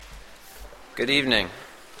Good evening.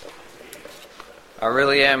 I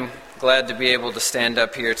really am glad to be able to stand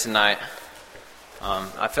up here tonight.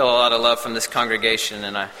 I feel a lot of love from this congregation,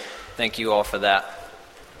 and I thank you all for that.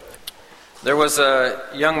 There was a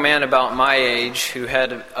young man about my age who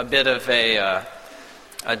had a bit of a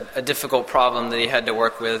difficult problem that he had to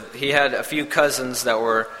work with. He had a few cousins that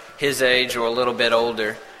were his age or a little bit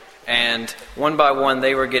older, and one by one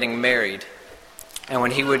they were getting married. And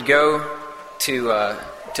when he would go to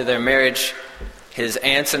their marriage, his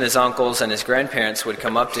aunts and his uncles and his grandparents would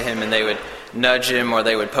come up to him and they would nudge him or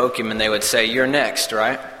they would poke him and they would say, "You're next,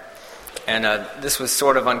 right?" And this was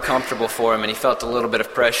sort of uncomfortable for him, and he felt a little bit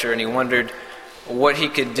of pressure, and he wondered what he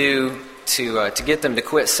could do to get them to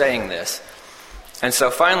quit saying this. And so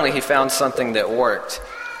finally he found something that worked.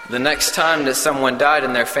 The next time that someone died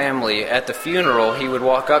in their family, at the funeral, he would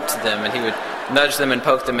walk up to them and he would nudge them and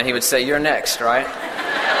poke them and he would say, "You're next, right?"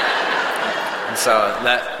 And so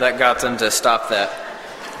that got them to stop that.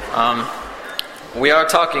 We are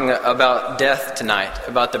talking about death tonight,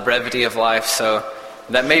 about the brevity of life, so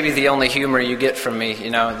that may be the only humor you get from me. You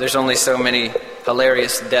know, there's only so many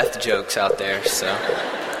hilarious death jokes out there, so...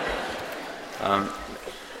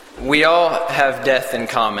 we all have death in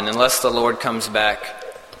common, unless the Lord comes back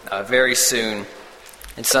very soon.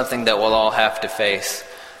 It's something that we'll all have to face.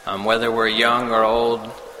 Whether we're young or old,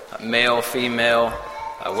 male, female,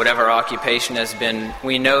 whatever occupation has been,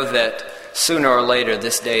 we know that sooner or later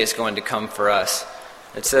this day is going to come for us.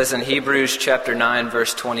 It says in Hebrews chapter 9,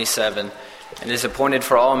 verse 27, "It is appointed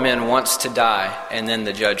for all men once to die, and then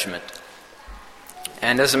the judgment."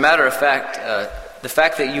 And as a matter of fact, the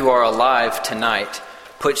fact that you are alive tonight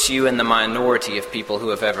puts you in the minority of people who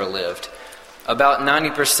have ever lived. About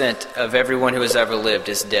 90% of everyone who has ever lived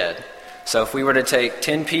is dead. So if we were to take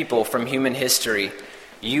 10 people from human history,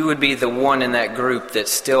 you would be the one in that group that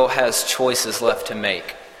still has choices left to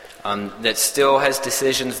make, that still has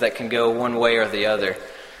decisions that can go one way or the other.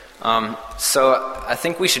 So I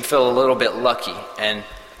think we should feel a little bit lucky and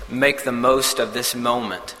make the most of this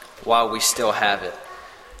moment while we still have it.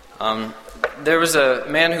 There was a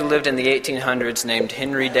man who lived in the 1800s named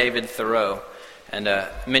Henry David Thoreau, and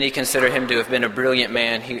many consider him to have been a brilliant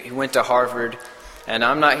man. He went to Harvard, and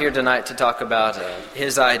I'm not here tonight to talk about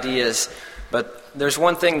his ideas, but there's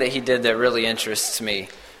one thing that he did that really interests me.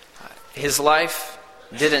 His life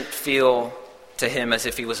didn't feel to him as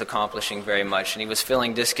if he was accomplishing very much, and he was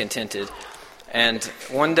feeling discontented. And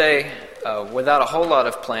one day, without a whole lot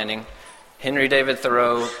of planning, Henry David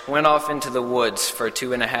Thoreau went off into the woods for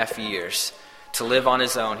 2.5 years to live on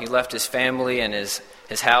his own. He left his family and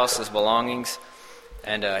his house, his belongings,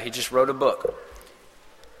 and he just wrote a book.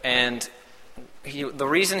 And the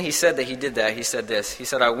reason he said that he did that, he said this. He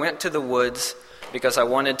said, "I went to the woods because I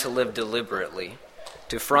wanted to live deliberately,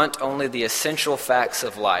 to front only the essential facts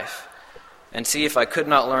of life, and see if I could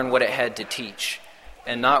not learn what it had to teach,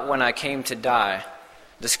 and not when I came to die,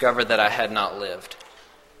 discover that I had not lived."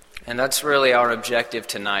 And that's really our objective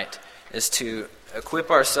tonight, is to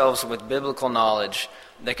equip ourselves with biblical knowledge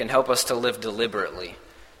that can help us to live deliberately,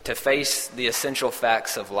 to face the essential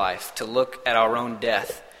facts of life, to look at our own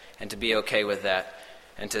death and to be okay with that,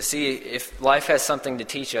 and to see if life has something to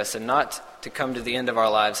teach us, and not to come to the end of our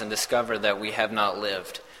lives and discover that we have not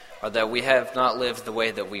lived, or that we have not lived the way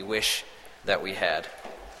that we wish that we had.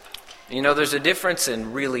 You know, there's a difference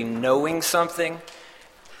in really knowing something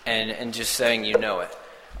and just saying you know it.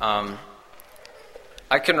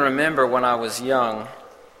 I can remember when I was young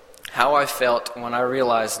how I felt when I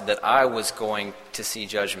realized that I was going to see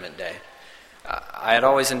Judgment Day. I had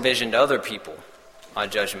always envisioned other people on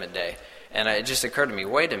Judgment Day, and it just occurred to me,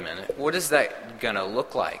 wait a minute, what is that going to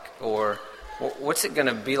look like? Or what's it going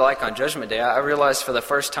to be like on Judgment Day? I realized for the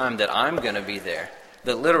first time that I'm going to be there,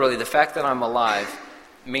 that literally the fact that I'm alive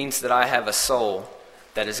means that I have a soul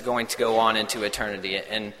that is going to go on into eternity,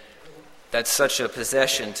 and that's such a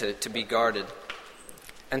possession to be guarded.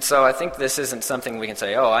 And so I think this isn't something we can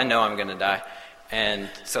say, oh, I know I'm going to die, and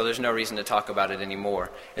so there's no reason to talk about it anymore.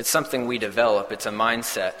 It's something we develop. It's a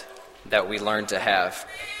mindset that we learn to have.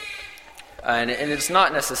 And it's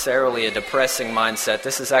not necessarily a depressing mindset.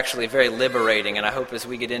 This is actually very liberating, and I hope as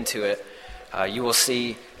we get into it, you will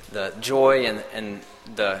see the joy and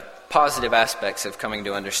the positive aspects of coming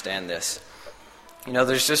to understand this. You know,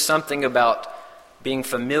 there's just something about being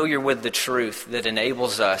familiar with the truth that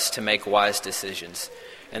enables us to make wise decisions.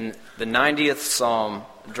 And the 90th Psalm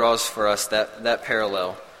draws for us that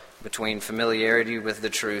parallel between familiarity with the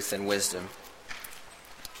truth and wisdom.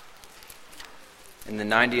 In the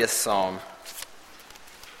 90th Psalm,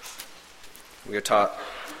 we are taught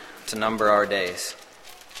to number our days.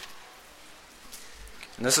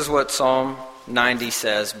 And this is what Psalm 90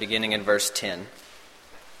 says, beginning in verse 10,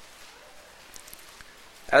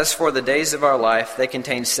 "As for the days of our life, they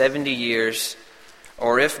contain 70 years,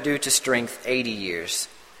 or if due to strength, 80 years.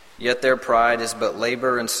 Yet their pride is but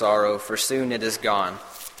labor and sorrow, for soon it is gone,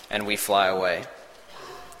 and we fly away."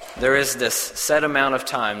 There is this set amount of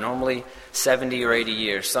time, normally 70 or 80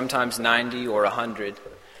 years, sometimes 90 or 100,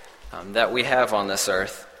 that we have on this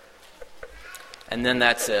earth. And then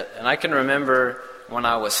that's it. And I can remember when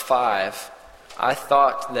I was 5, I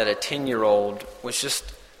thought that a 10-year-old was just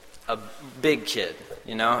a big kid,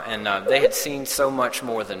 and they had seen so much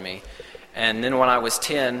more than me. And then when I was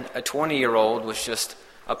 10, a 20-year-old was just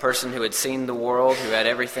a person who had seen the world, who had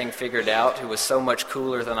everything figured out, who was so much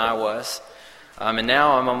cooler than I was. And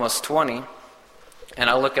now I'm almost 20, and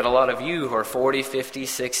I look at a lot of you who are 40, 50,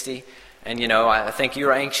 60, and I think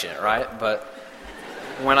you're ancient, right? But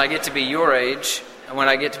when I get to be your age, and when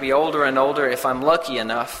I get to be older and older, if I'm lucky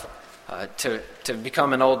enough to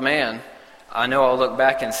become an old man, I know I'll look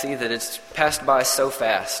back and see that it's passed by so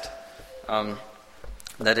fast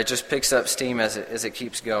that it just picks up steam as it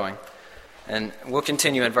keeps going. And we'll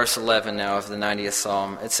continue in verse 11 now of the 90th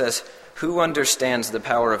Psalm. It says, "Who understands the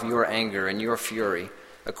power of your anger and your fury,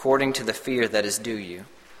 according to the fear that is due you?"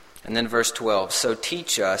 And then verse 12, "So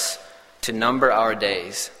teach us to number our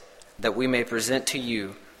days, that we may present to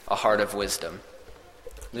you a heart of wisdom."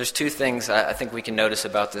 There's two things I think we can notice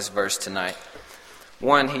about this verse tonight.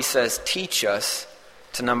 One, he says, teach us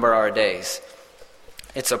to number our days.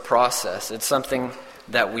 It's a process. It's something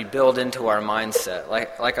that we build into our mindset.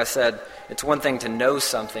 Like I said, it's one thing to know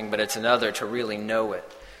something, but it's another to really know it,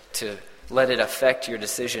 to let it affect your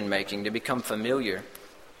decision making, to become familiar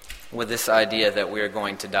with this idea that we are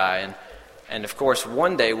going to die. And of course,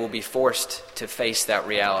 one day we'll be forced to face that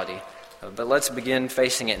reality. But let's begin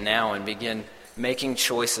facing it now and begin making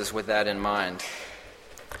choices with that in mind.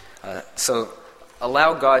 So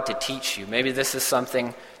allow God to teach you. Maybe this is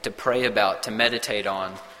something to pray about, to meditate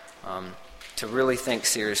on, to really think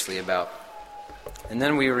seriously about. And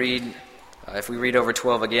then we read, if we read over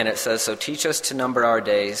 12 again, it says, "So teach us to number our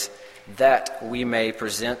days, that we may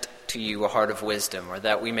present to you a heart of wisdom," or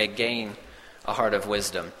that we may gain a heart of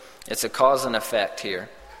wisdom. It's a cause and effect here.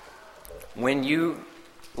 When you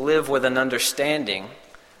live with an understanding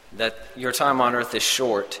that your time on earth is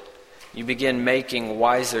short, you begin making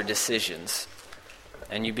wiser decisions,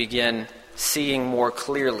 and you begin seeing more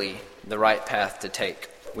clearly the right path to take.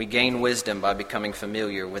 We gain wisdom by becoming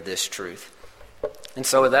familiar with this truth. And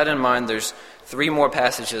so with that in mind, there's 3 more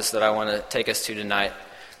passages that I want to take us to tonight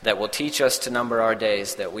that will teach us to number our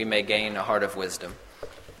days, that we may gain a heart of wisdom.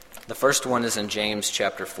 The first one is in James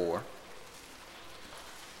chapter 4.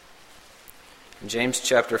 And James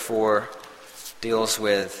chapter 4 deals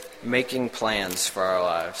with making plans for our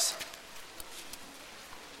lives.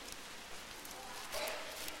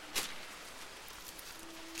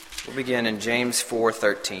 We'll begin in James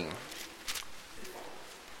 4:13.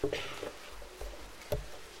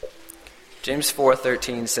 James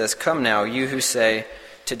 4:13 says, "Come now, you who say,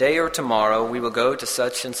 'Today or tomorrow we will go to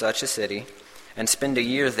such and such a city and spend a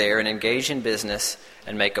year there and engage in business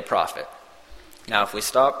and make a profit.'" Now, if we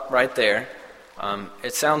stop right there,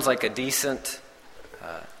 it sounds like a decent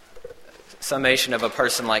summation of a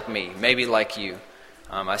person like me, maybe like you.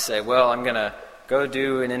 I say, well, I'm going to go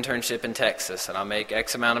do an internship in Texas, and I'll make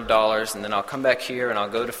X amount of dollars, and then I'll come back here, and I'll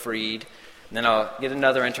go to Freed, and then I'll get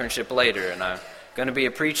another internship later, and I'm going to be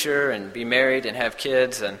a preacher and be married and have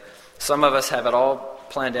kids, and some of us have it all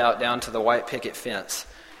planned out down to the white picket fence.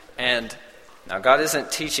 And now God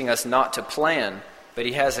isn't teaching us not to plan, but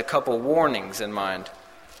he has a couple warnings in mind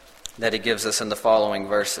that he gives us in the following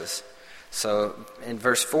verses. So in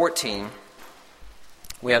verse 14,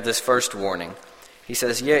 we have this first warning. He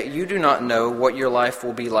says, "Yet you do not know what your life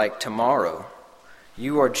will be like tomorrow.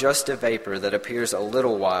 You are just a vapor that appears a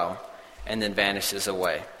little while and then vanishes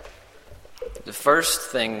away." The first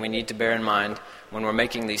thing we need to bear in mind when we're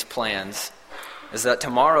making these plans is that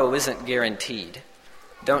tomorrow isn't guaranteed.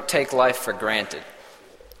 Don't take life for granted.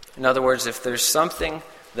 In other words, if there's something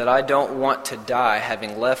that I don't want to die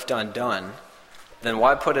having left undone, then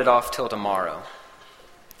why put it off till tomorrow?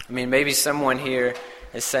 I mean, maybe someone here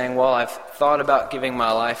is saying, well, I've thought about giving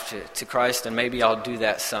my life to Christ, and maybe I'll do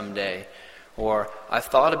that someday. Or I've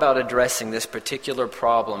thought about addressing this particular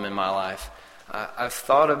problem in my life. I've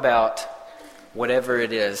thought about whatever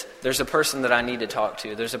it is. There's a person that I need to talk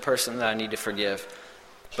to. There's a person that I need to forgive.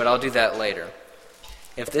 But I'll do that later.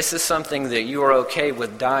 If this is something that you are okay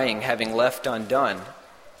with dying having left undone,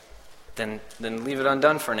 then leave it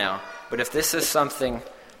undone for now. But if this is something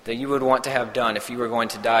that you would want to have done if you were going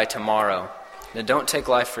to die tomorrow, then don't take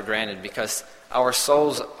life for granted, because our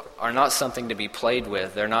souls are not something to be played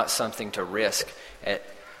with. They're not something to risk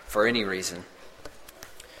for any reason.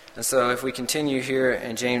 And so if we continue here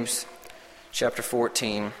in James chapter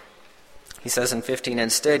 14, he says in 15,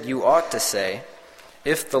 "Instead you ought to say,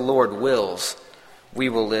 'If the Lord wills, we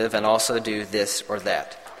will live and also do this or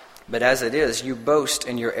that.' But as it is, you boast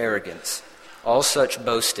in your arrogance. All such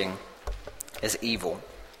boasting is evil."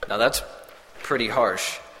 Now that's pretty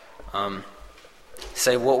harsh.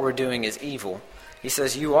 Say what we're doing is evil. He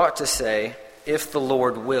says you ought to say, "If the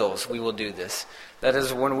Lord wills, we will do this." That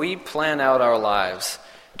is, when we plan out our lives,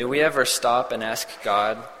 do we ever stop and ask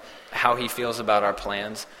God how he feels about our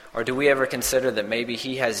plans? Or do we ever consider that maybe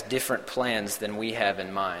he has different plans than we have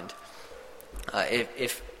in mind?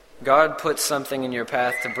 If God puts something in your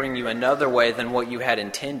path to bring you another way than what you had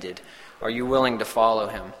intended, are you willing to follow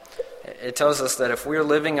him? It tells us that if we're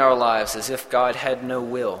living our lives as if God had no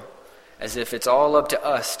will, as if it's all up to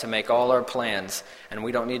us to make all our plans, and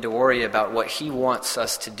we don't need to worry about what he wants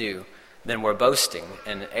us to do, then we're boasting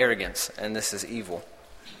and arrogance, and this is evil.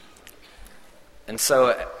 And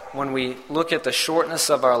so when we look at the shortness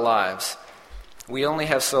of our lives, we only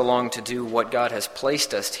have so long to do what God has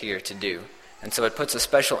placed us here to do. And so it puts a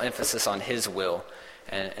special emphasis on his will,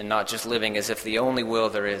 and not just living as if the only will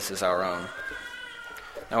there is our own.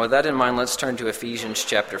 Now with that in mind, let's turn to Ephesians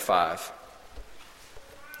chapter 5.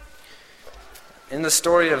 In the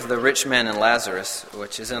story of the rich man and Lazarus,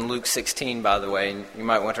 which is in Luke 16, by the way, and you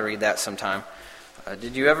might want to read that sometime,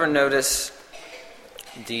 did you ever notice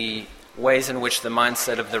the ways in which the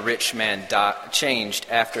mindset of the rich man changed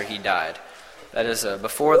after he died? That is,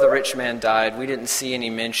 before the rich man died, we didn't see any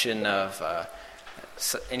mention of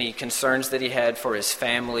any concerns that he had for his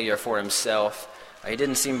family or for himself. He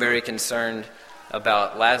didn't seem very concerned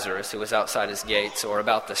about Lazarus, who was outside his gates, or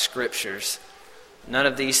about the scriptures. None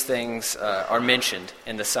of these things are mentioned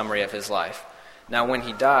in the summary of his life. Now, when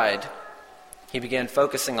he died, he began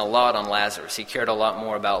focusing a lot on Lazarus. He cared a lot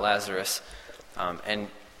more about Lazarus, and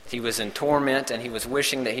he was in torment, and he was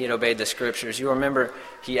wishing that he had obeyed the scriptures. You remember,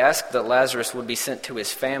 he asked that Lazarus would be sent to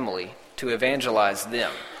his family to evangelize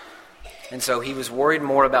them. And so he was worried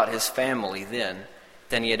more about his family then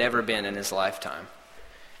than he had ever been in his lifetime.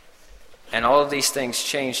 And all of these things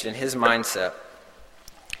changed in his mindset.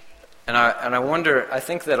 And I wonder, I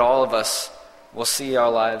think that all of us will see our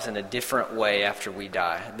lives in a different way after we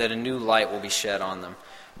die, that a new light will be shed on them.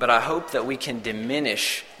 But I hope that we can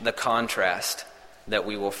diminish the contrast that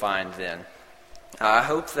we will find then. I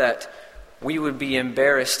hope that we would be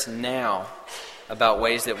embarrassed now about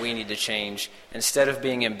ways that we need to change instead of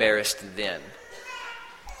being embarrassed then.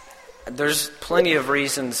 There's plenty of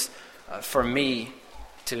reasons for me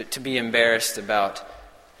to be embarrassed about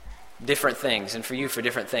different things, and for you for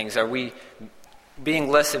different things. Are we being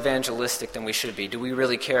less evangelistic than we should be? Do we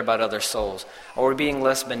really care about other souls? Are we being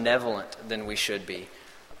less benevolent than we should be?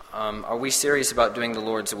 Are we serious about doing the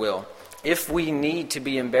Lord's will? If we need to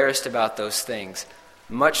be embarrassed about those things,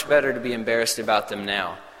 much better to be embarrassed about them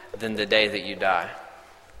now than the day that you die.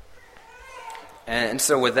 And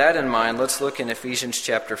so with that in mind, let's look in Ephesians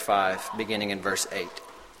chapter 5, beginning in verse 8.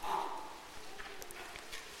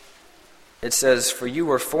 It says, "For you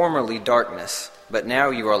were formerly darkness, but now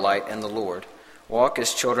you are light in the Lord. Walk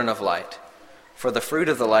as children of light. For the fruit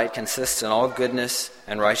of the light consists in all goodness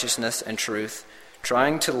and righteousness and truth,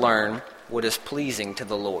 trying to learn what is pleasing to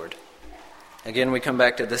the Lord." Again, we come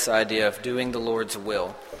back to this idea of doing the Lord's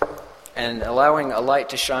will and allowing a light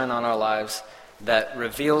to shine on our lives that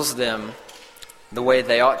reveals them the way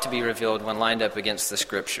they ought to be revealed when lined up against the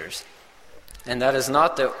Scriptures. And that is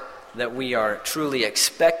not that we are truly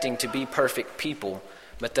expecting to be perfect people,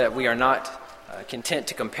 but that we are not content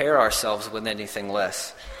to compare ourselves with anything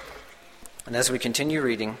less. And as we continue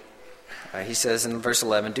reading, he says in verse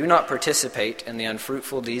 11, "Do not participate in the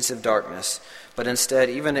unfruitful deeds of darkness, but instead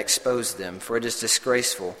even expose them, for it is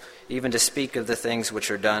disgraceful even to speak of the things which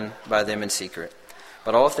are done by them in secret.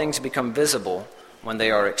 But all things become visible when they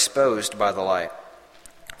are exposed by the light.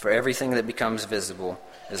 For everything that becomes visible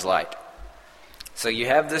is light." So you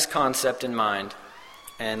have this concept in mind,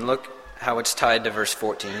 and look how it's tied to verse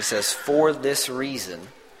 14. He says, "For this reason,"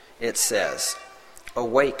 it says,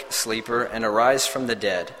 "Awake, sleeper, and arise from the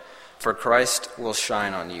dead, for Christ will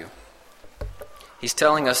shine on you." He's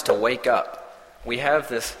telling us to wake up. We have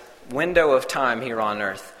this window of time here on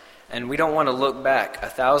earth, and we don't want to look back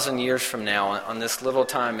 1,000 years from now on this little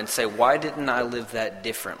time and say, why didn't I live that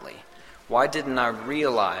differently? Why didn't I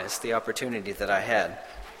realize the opportunity that I had?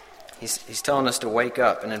 He's telling us to wake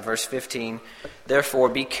up. And in verse 15, "Therefore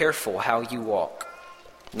be careful how you walk,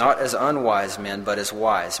 not as unwise men, but as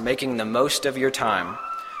wise, making the most of your time,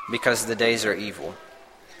 because the days are evil.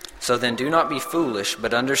 So then do not be foolish,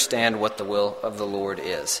 but understand what the will of the Lord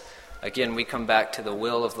is. Again, we come back to the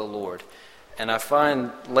will of the Lord. And I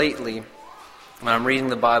find lately, when I'm reading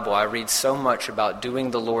the Bible, I read so much about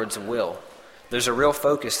doing the Lord's will. There's a real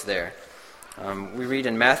focus there. We read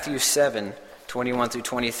in Matthew 7:21 through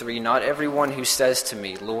 23, "Not everyone who says to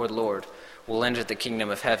me, 'Lord, Lord,' will enter the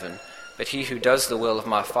kingdom of heaven, but he who does the will of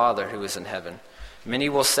my Father who is in heaven. Many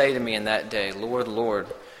will say to me in that day, 'Lord, Lord,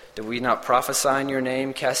 did we not prophesy in your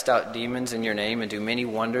name, cast out demons in your name, and do many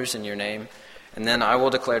wonders in your name?' And then I will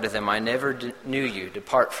declare to them, 'I never knew you.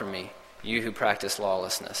 Depart from me, you who practice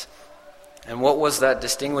lawlessness.'" And what was that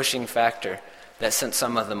distinguishing factor that sent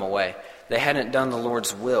some of them away? They hadn't done the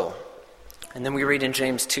Lord's will. And then we read in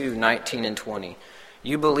James 2:19 and 20,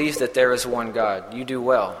 "You believe that there is one God. You do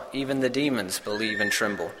well. Even the demons believe and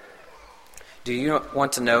tremble. Do you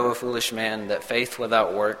want to know, O foolish man, that faith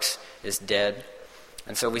without works is dead?"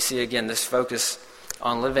 And so we see again this focus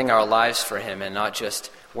on living our lives for Him and not just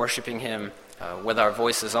worshiping Him with our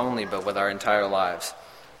voices only, but with our entire lives.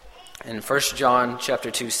 And 1 John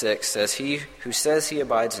chapter 2:6 says, "He who says he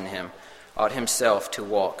abides in Him ought himself to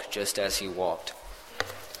walk just as He walked."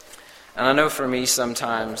 And I know for me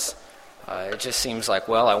sometimes it just seems like,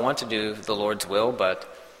 well, I want to do the Lord's will, but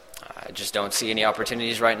I just don't see any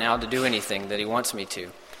opportunities right now to do anything that He wants me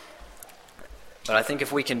to. But I think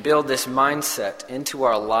if we can build this mindset into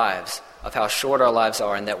our lives of how short our lives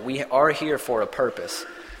are and that we are here for a purpose,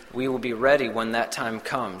 we will be ready when that time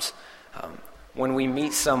comes. When we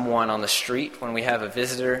meet someone on the street, when we have a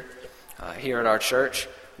visitor here at our church,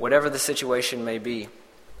 whatever the situation may be,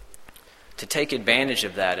 to take advantage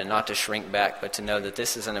of that and not to shrink back, but to know that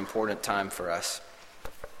this is an important time for us.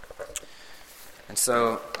 And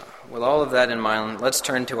so, with all of that in mind, let's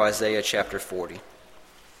turn to Isaiah chapter 40.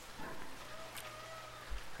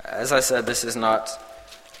 As I said, this is not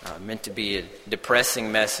meant to be a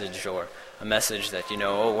depressing message or a message that,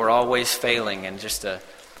 we're always failing and just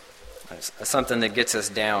something that gets us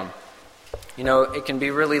down. It can be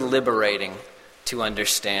really liberating to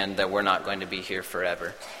understand that we're not going to be here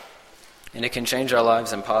forever. And it can change our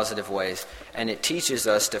lives in positive ways. And it teaches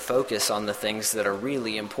us to focus on the things that are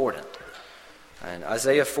really important. And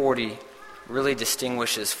Isaiah 40 really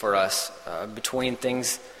distinguishes for us between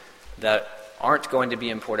things that aren't going to be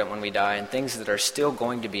important when we die and things that are still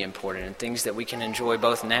going to be important and things that we can enjoy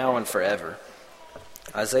both now and forever.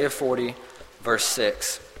 Isaiah 40, verse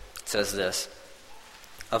 6 says this,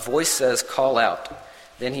 "A voice says, 'Call out.'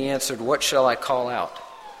 Then He answered, 'What shall I call out?'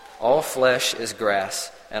 All flesh is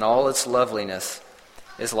grass, and all its loveliness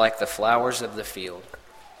is like the flowers of the field."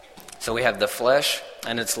 So we have the flesh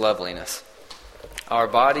and its loveliness. Our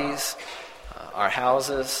bodies, our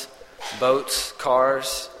houses, boats,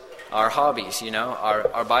 cars, our hobbies,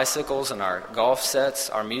 our bicycles and our golf sets,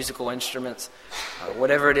 our musical instruments,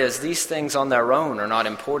 whatever it is, these things on their own are not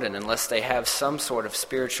important unless they have some sort of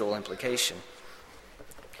spiritual implication.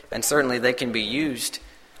 And certainly they can be used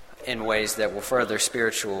in ways that will further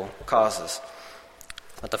spiritual causes.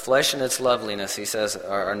 But the flesh and its loveliness, he says,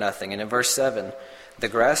 are nothing. And in verse 7, "The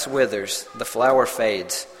grass withers, the flower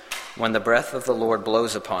fades. When the breath of the Lord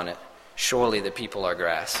blows upon it, surely the people are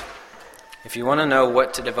grass." If you want to know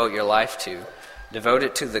what to devote your life to, devote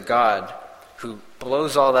it to the God who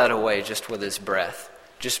blows all that away just with His breath.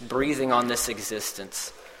 Just breathing on this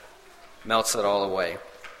existence melts it all away.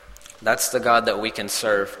 That's the God that we can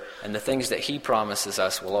serve, and the things that He promises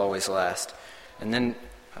us will always last. And then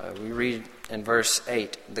we read in verse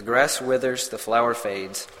 8, "The grass withers, the flower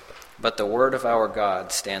fades, but the word of our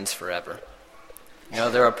God stands forever."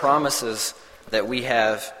 There are promises that we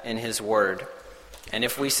have in His word. And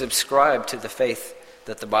if we subscribe to the faith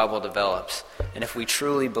that the Bible develops, and if we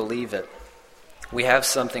truly believe it, we have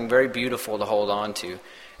something very beautiful to hold on to.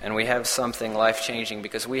 And we have something life-changing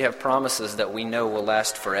because we have promises that we know will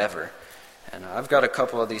last forever. And I've got a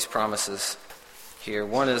couple of these promises here.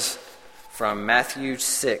 One is from Matthew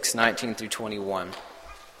 6:19 through 21.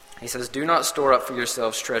 He says, "Do not store up for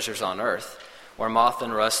yourselves treasures on earth, where moth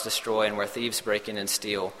and rust destroy and where thieves break in and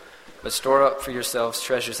steal, but store up for yourselves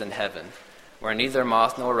treasures in heaven, where neither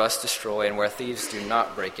moth nor rust destroy and where thieves do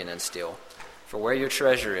not break in and steal. For where your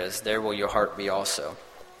treasure is, there will your heart be also."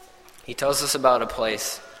 He tells us about a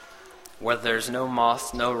place where there's no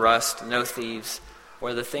moth, no rust, no thieves,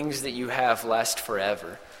 where the things that you have last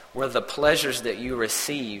forever, where the pleasures that you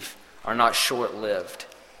receive are not short-lived.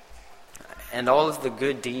 And all of the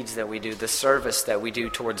good deeds that we do, the service that we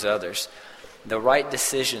do towards others, the right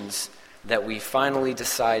decisions that we finally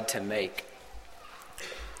decide to make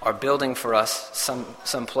are building for us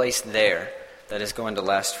some place there that is going to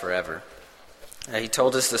last forever. He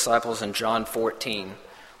told his disciples in John 14,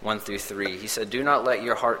 1-3. He said, "Do not let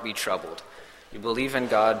your heart be troubled. You believe in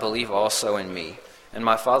God, believe also in me. In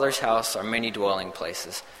my Father's house are many dwelling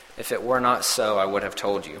places. If it were not so, I would have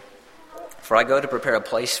told you. For I go to prepare a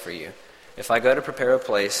place for you. If I go to prepare a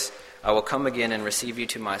place, I will come again and receive you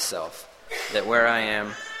to myself, that where I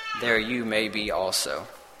am, there you may be also."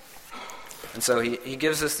 And so he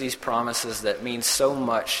gives us these promises that mean so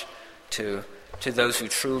much to those who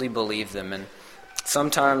truly believe them. And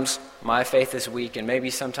sometimes my faith is weak, and maybe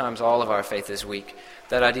sometimes all of our faith is weak.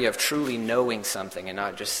 That idea of truly knowing something and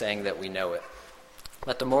not just saying that we know it.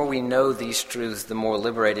 But the more we know these truths, the more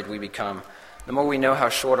liberated we become. The more we know how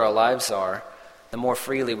short our lives are, the more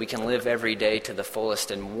freely we can live every day to the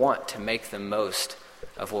fullest and want to make the most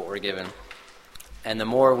of what we're given. And the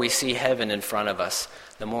more we see heaven in front of us,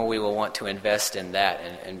 the more we will want to invest in that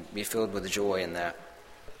and be filled with joy in that.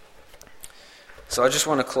 So I just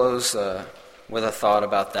want to close with a thought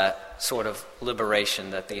about that sort of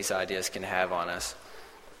liberation that these ideas can have on us.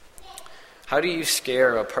 How do you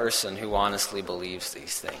scare a person who honestly believes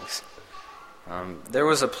these things? There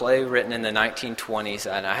was a play written in the 1920s,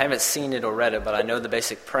 and I haven't seen it or read it, but I know the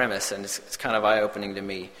basic premise, and it's kind of eye-opening to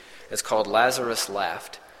me. It's called Lazarus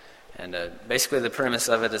Laughed. And basically the premise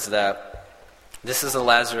of it is that this is a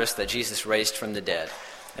Lazarus that Jesus raised from the dead.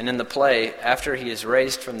 And in the play, after he is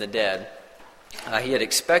raised from the dead, he had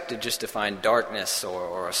expected just to find darkness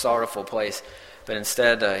or a sorrowful place, but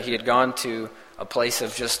instead he had gone to a place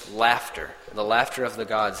of just laughter, the laughter of the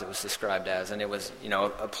gods it was described as, and it was,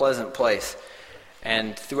 a pleasant place.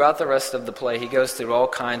 And throughout the rest of the play, he goes through all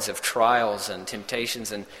kinds of trials and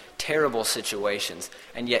temptations and terrible situations,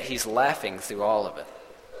 and yet he's laughing through all of it.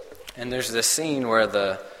 And there's this scene where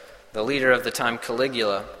the leader of the time,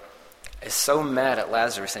 Caligula, is so mad at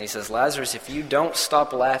Lazarus, and he says, "Lazarus, if you don't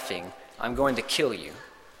stop laughing, I'm going to kill you."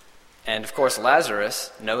 And of course,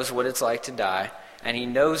 Lazarus knows what it's like to die, and he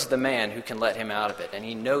knows the man who can let him out of it, and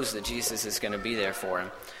he knows that Jesus is going to be there for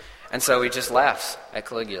him. And so he just laughs at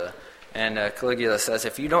Caligula. And Caligula says,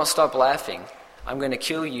 "If you don't stop laughing, I'm going to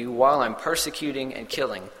kill you while I'm persecuting and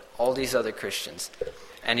killing all these other Christians."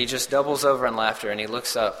 And he just doubles over in laughter, and he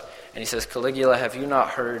looks up, and he says, "Caligula, have you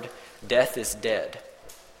not heard? Death is dead."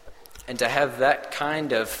 And to have that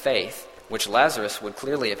kind of faith, which Lazarus would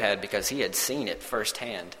clearly have had because he had seen it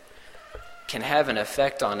firsthand, can have an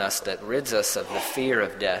effect on us that rids us of the fear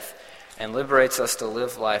of death and liberates us to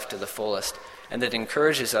live life to the fullest, and that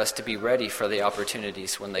encourages us to be ready for the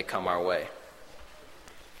opportunities when they come our way.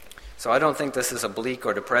 So I don't think this is a bleak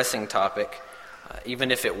or depressing topic.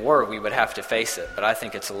 Even if it were, we would have to face it, but I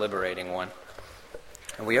think it's a liberating one.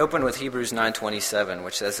 And we open with Hebrews 9:27,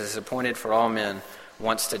 which says, "It is appointed for all men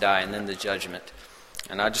once to die, and then the judgment."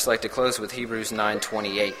 And I'd just like to close with Hebrews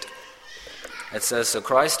 9:28. It says, "So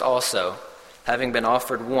Christ also, having been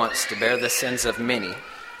offered once to bear the sins of many,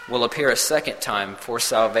 will appear a second time for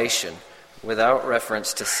salvation, without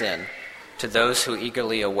reference to sin, to those who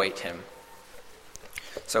eagerly await him."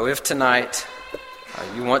 So if tonight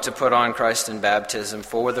you want to put on Christ in baptism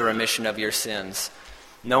for the remission of your sins,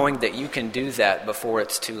 knowing that you can do that before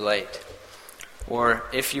it's too late, or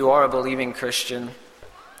if you are a believing Christian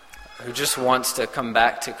who just wants to come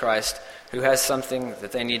back to Christ, who has something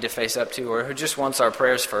that they need to face up to, or who just wants our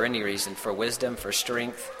prayers for any reason, for wisdom, for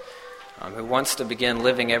strength, who wants to begin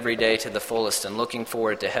living every day to the fullest and looking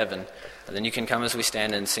forward to heaven, then you can come as we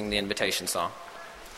stand and sing the invitation song.